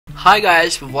Hi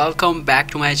guys, welcome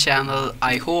back to my channel.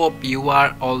 I hope you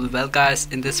are all well guys.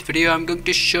 In this video I'm going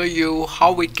to show you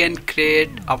how we can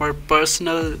create our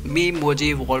personal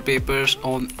Memoji wallpapers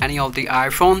on any of the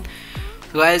iPhone.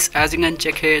 So guys, as you can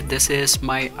check here, this is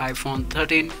my iPhone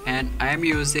 13 and I am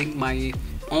using my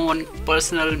own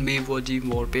personal Memoji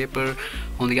wallpaper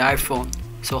on the iPhone.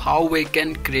 So how we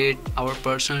can create our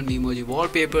personal Memoji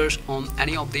wallpapers on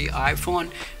any of the iPhone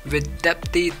with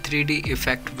depthy 3D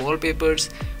effect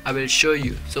wallpapers, I will show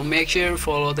you. So make sure you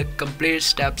follow the complete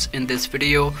steps in this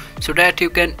video so that you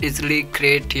can easily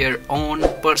create your own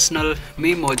personal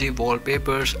Memoji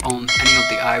wallpapers on any of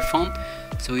the iPhone.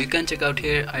 So you can check out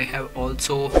here, I have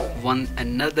also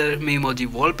another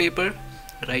Memoji wallpaper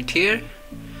right here.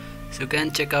 So you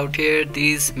can check out here,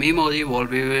 these Memoji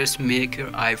wallpapers make your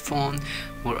iPhone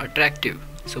more attractive.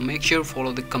 So make sure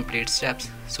follow the complete steps.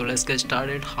 So let's get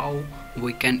started how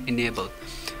we can enable.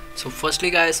 So firstly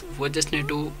guys, we just need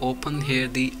to open here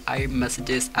the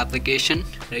iMessages application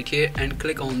right here and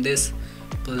click on this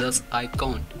plus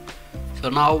icon. So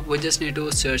now we just need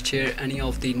to search here any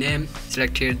of the name,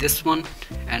 select here this one,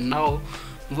 and now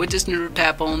we just need to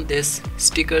tap on this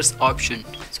stickers option.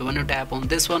 So when you tap on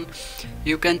this one,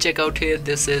 you can check out here,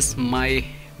 this is my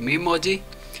Memoji,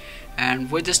 and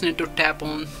we just need to tap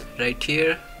on right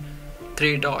here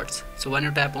three dots. So when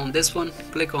you tap on this one,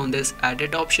 click on this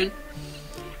edit option,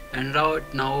 and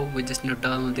now we just need to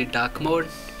turn on the dark mode.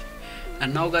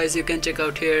 And now guys, you can check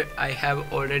out here, I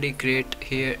have already created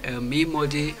here a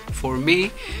Memoji for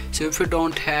me. So if you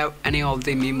don't have any of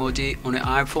the Memoji on an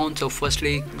iPhone, so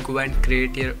firstly go and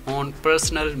create your own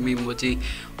personal Memoji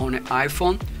on an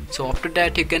iPhone. So after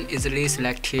that you can easily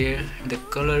select here the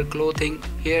color, clothing,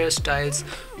 hairstyles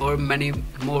or many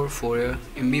more for your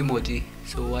Memoji.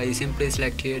 So I simply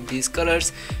select here these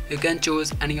colors. You can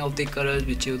choose any of the colors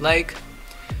which you like,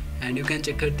 and you can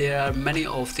check it, there are many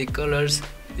of the colors.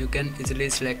 You can easily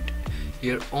select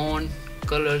your own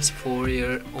colors for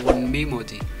your own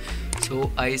Memoji. So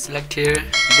I select here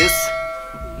this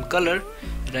color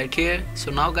right here. So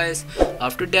now guys,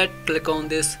 after that click on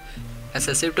this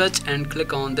assistive touch and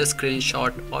click on the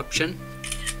screenshot option,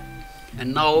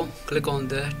 and now click on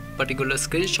the particular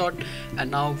screenshot, and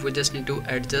now we just need to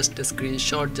adjust the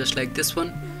screenshot just like this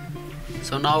one.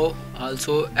 So now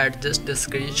also adjust the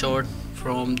screenshot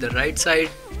from the right side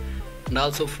and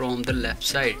also from the left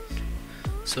side.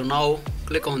 So now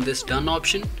click on this done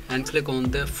option and click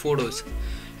on the photos,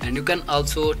 and you can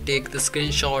also take the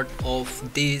screenshot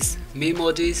of these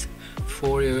Memojis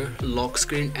for your lock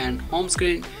screen and home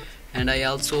screen. And I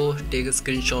also take a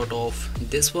screenshot of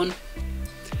this one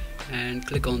and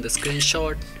click on the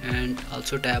screenshot, and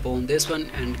also tap on this one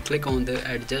and click on the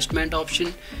adjustment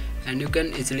option, and you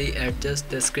can easily adjust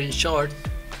the screenshot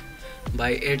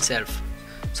by itself.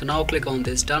 So now click on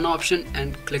this done option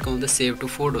and click on the save to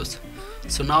photos.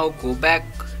 So now go back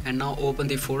and now open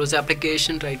the photos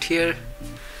application right here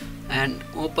and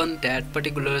open that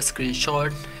particular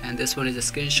screenshot, and this one is a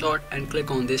screenshot, and click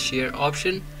on this share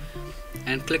option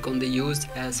and click on the use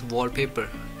as wallpaper.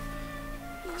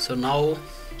 So now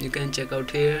you can check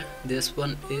out here, this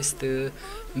one is the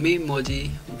Memoji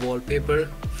wallpaper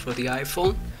for the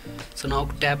iPhone. So now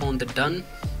tap on the done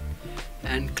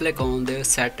and click on the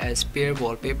set as pair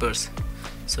wallpapers.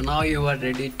 So now you are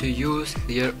ready to use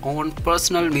your own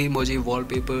personal Memoji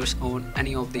wallpapers on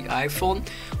any of the iPhone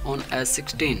on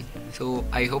S16. So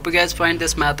I hope you guys find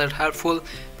this method helpful.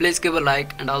 Please give a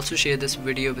like and also share this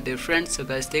video with your friends, so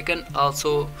guys they can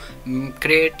also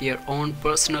create your own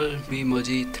personal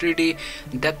Memoji 3D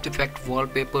depth effect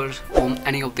wallpapers on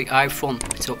any of the iPhone.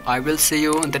 So I will see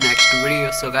you in the next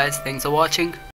video. So guys, thanks for watching.